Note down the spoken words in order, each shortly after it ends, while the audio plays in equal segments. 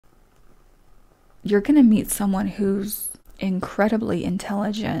you're going to meet someone who's incredibly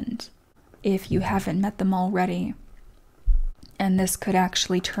intelligent if you haven't met them already. And this could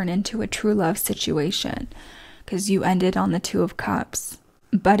actually turn into a true love situation because you ended on the Two of Cups.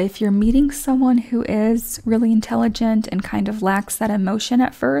 But if you're meeting someone who is really intelligent and kind of lacks that emotion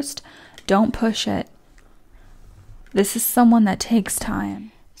at first, don't push it. This is someone that takes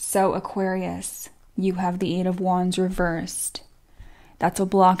time. So Aquarius, you have the Eight of Wands reversed. That's a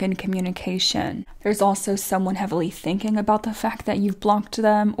block in communication. There's also someone heavily thinking about the fact that you've blocked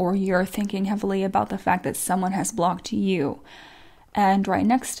them, or you're thinking heavily about the fact that someone has blocked you. And right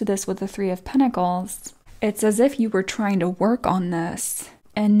next to this with the Three of Pentacles, it's as if you were trying to work on this.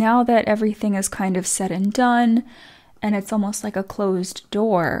 And now that everything is kind of said and done, and it's almost like a closed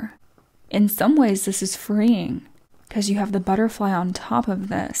door, in some ways this is freeing because you have the butterfly on top of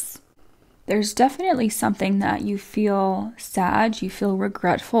this. There's definitely something that you feel sad, you feel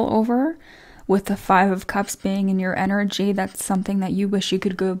regretful over. With the Five of Cups being in your energy, that's something that you wish you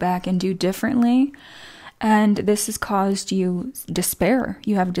could go back and do differently. And this has caused you despair.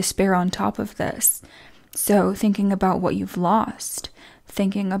 You have despair on top of this. So thinking about what you've lost,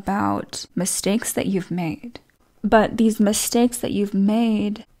 thinking about mistakes that you've made. But these mistakes that you've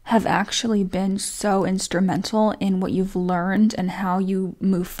made have actually been so instrumental in what you've learned and how you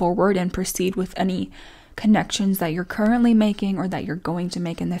move forward and proceed with any connections that you're currently making or that you're going to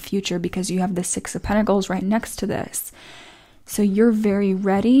make in the future, because you have the Six of Pentacles right next to this. So you're very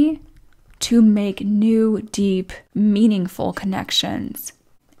ready to make new, deep, meaningful connections.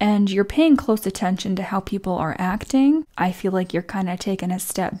 And you're paying close attention to how people are acting. I feel like you're kind of taking a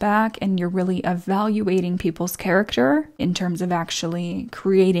step back and you're really evaluating people's character in terms of actually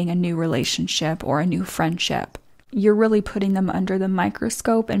creating a new relationship or a new friendship. You're really putting them under the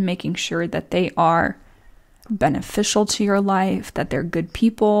microscope and making sure that they are beneficial to your life, that they're good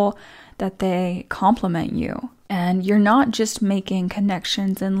people, that they complement you. And you're not just making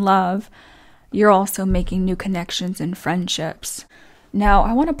connections in love, you're also making new connections in friendships. Now,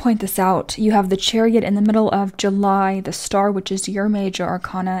 I want to point this out. You have the Chariot in the middle of July, the Star, which is your major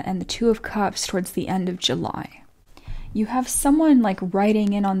arcana, and the Two of Cups towards the end of July. You have someone like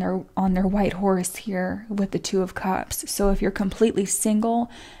riding in on their white horse here with the Two of Cups. So if you're completely single,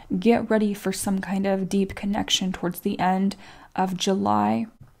 get ready for some kind of deep connection towards the end of July.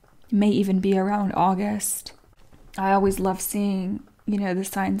 May even be around August. I always love seeing the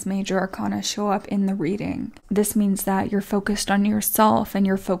signs major arcana show up in the reading. This means that you're focused on yourself and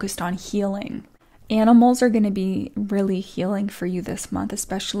you're focused on healing. Animals are going to be really healing for you this month,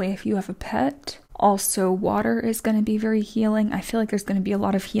 especially if you have a pet. Also, water is going to be very healing. I feel like there's going to be a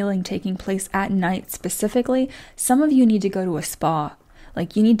lot of healing taking place at night specifically. Some of you need to go to a spa.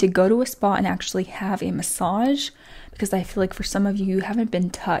 Like, you need to go to a spa and actually have a massage, because I feel like for some of you, you haven't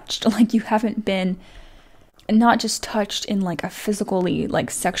been touched. Like, you haven't been not just touched in like a physically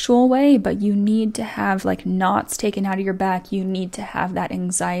like sexual way, but you need to have like knots taken out of your back. You need to have that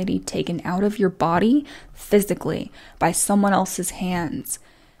anxiety taken out of your body physically by someone else's hands,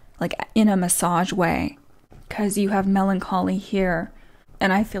 like in a massage way, because you have melancholy here.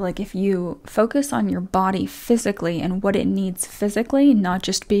 And I feel like if you focus on your body physically and what it needs physically, not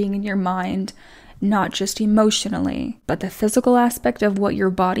just being in your mind, not just emotionally, but the physical aspect of what your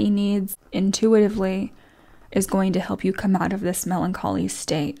body needs intuitively, is going to help you come out of this melancholy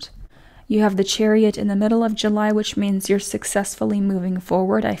state. You have the Chariot in the middle of July, which means you're successfully moving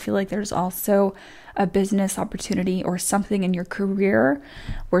forward. I feel like there's also a business opportunity or something in your career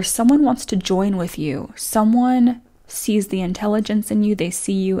where someone wants to join with you. Someone sees the intelligence in you. They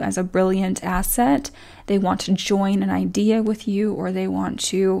see you as a brilliant asset. They want to join an idea with you, or they want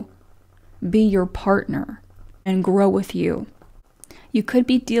to be your partner and grow with you. You could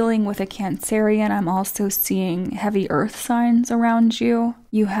be dealing with a Cancerian. I'm also seeing heavy earth signs around you.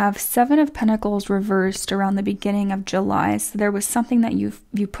 You have Seven of Pentacles reversed around the beginning of July. So there was something that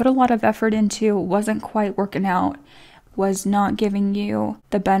you put a lot of effort into, wasn't quite working out, was not giving you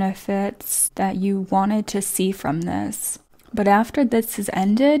the benefits that you wanted to see from this. But after this has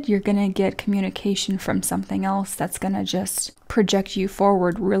ended, you're going to get communication from something else that's going to just project you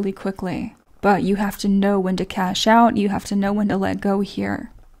forward really quickly. But you have to know when to cash out, you have to know when to let go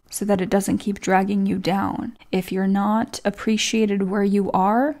here, so that it doesn't keep dragging you down. If you're not appreciated where you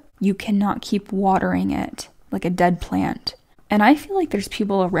are, you cannot keep watering it like a dead plant. And I feel like there's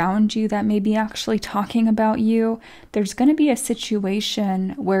people around you that may be actually talking about you. There's going to be a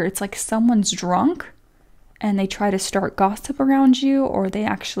situation where it's like someone's drunk and they try to start gossip around you, or they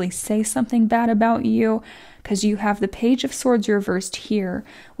actually say something bad about you, because you have the Page of Swords reversed here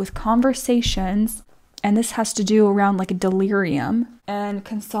with conversations And this has to do around like delirium and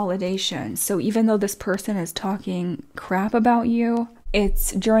consolidation. So even though this person is talking crap about you,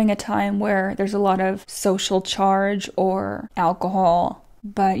 it's during a time where there's a lot of social charge or alcohol,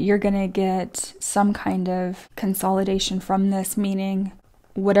 but you're going to get some kind of consolidation from this, meaning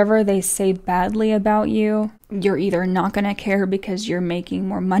whatever they say badly about you, you're either not going to care because you're making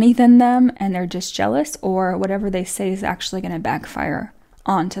more money than them and they're just jealous, or whatever they say is actually going to backfire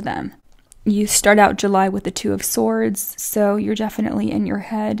onto them. You start out July with the Two of Swords, so you're definitely in your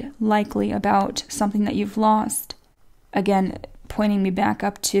head likely about something that you've lost. Again, pointing me back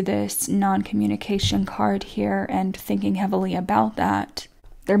up to this non-communication card here and thinking heavily about that.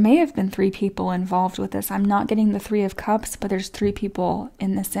 There may have been 3 people involved with this. I'm not getting the 3 of Cups, but there's 3 people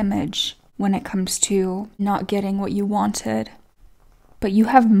in this image when it comes to not getting what you wanted. But you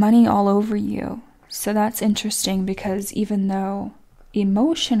have money all over you. So that's interesting because even though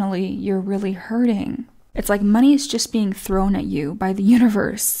emotionally you're really hurting, it's like money is just being thrown at you by the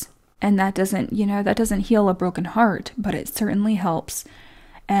universe. And that doesn't heal a broken heart, but it certainly helps.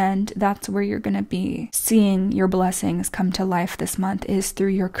 And that's where you're going to be seeing your blessings come to life this month, is through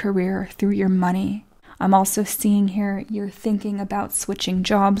your career, through your money. I'm also seeing here you're thinking about switching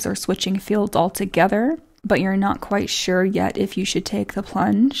jobs or switching fields altogether, but you're not quite sure yet if you should take the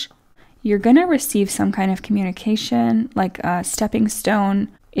plunge. You're going to receive some kind of communication, like a stepping stone,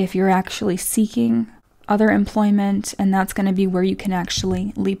 if you're actually seeking other employment, and that's going to be where you can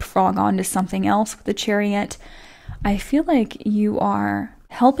actually leapfrog onto something else with the Chariot. I feel like you are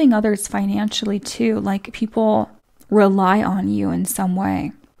helping others financially too, like people rely on you in some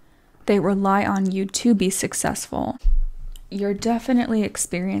way. They rely on you to be successful. You're definitely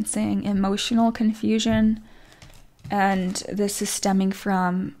experiencing emotional confusion, and this is stemming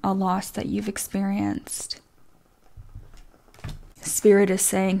from a loss that you've experienced. Spirit is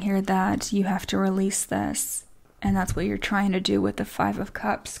saying here that you have to release this, and that's what you're trying to do with the 5 of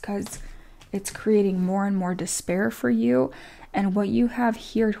Cups, because it's creating more and more despair for you. And what you have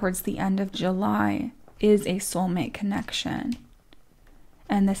here towards the end of July is a soulmate connection,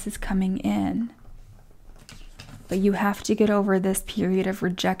 and this is coming in. But you have to get over this period of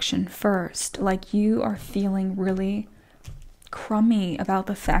rejection first. Like, you are feeling really crummy about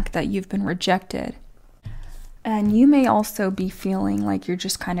the fact that you've been rejected. And you may also be feeling like you're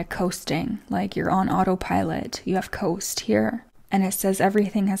just kind of coasting, like you're on autopilot. You have coast here. And it says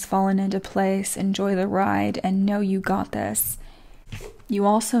everything has fallen into place. Enjoy the ride and know you got this. You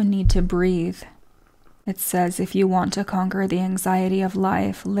also need to breathe. It says if you want to conquer the anxiety of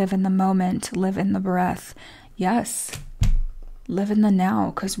life, live in the moment, live in the breath. Yes, live in the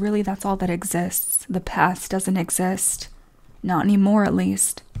now, because really that's all that exists. The past doesn't exist. Not anymore, at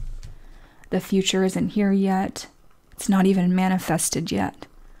least. The future isn't here yet. It's not even manifested yet.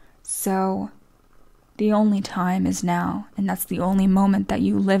 So the only time is now, and that's the only moment that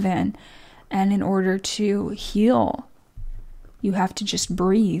you live in. And in order to heal, you have to just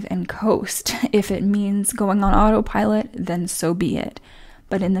breathe and coast. If it means going on autopilot, then so be it.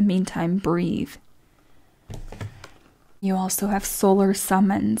 But in the meantime, breathe. You also have solar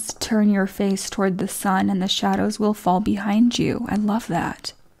summons. Turn your face toward the sun and the shadows will fall behind you. I love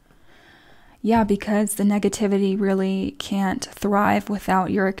that. Yeah, because the negativity really can't thrive without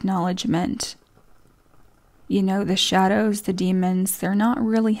your acknowledgement. You know, the shadows, the demons, they're not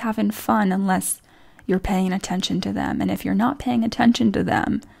really having fun unless you're paying attention to them. And if you're not paying attention to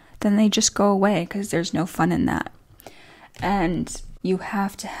them, then they just go away because there's no fun in that. And you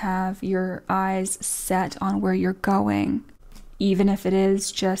have to have your eyes set on where you're going, even if it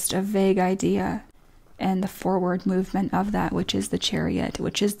is just a vague idea. And the forward movement of that, which is the Chariot,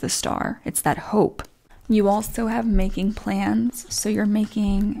 which is the star. It's that hope. You also have making plans. So you're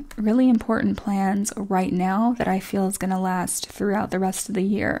making really important plans right now that I feel is going to last throughout the rest of the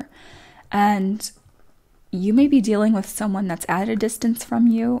year. And you may be dealing with someone that's at a distance from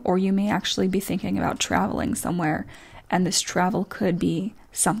you, or you may actually be thinking about traveling somewhere. And this travel could be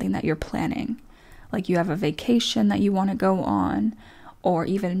something that you're planning. Like you have a vacation that you want to go on, or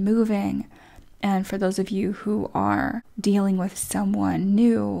even moving. And for those of you who are dealing with someone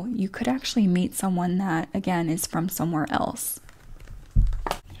new, you could actually meet someone that, again, is from somewhere else.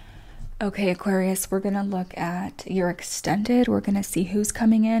 Okay, Aquarius, we're going to look at your extended. We're going to see who's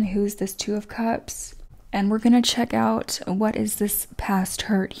coming in, who's this 2 of Cups. And we're going to check out what is this past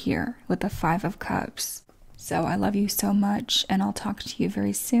hurt here with the 5 of Cups. So I love you so much, and I'll talk to you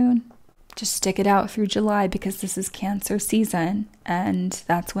very soon. Just stick it out through July because this is Cancer season, and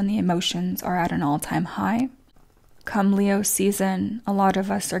that's when the emotions are at an all-time high. Come Leo season, a lot of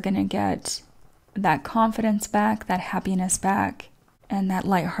us are going to get that confidence back, that happiness back, and that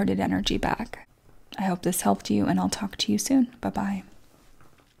lighthearted energy back. I hope this helped you, and I'll talk to you soon. Bye-bye.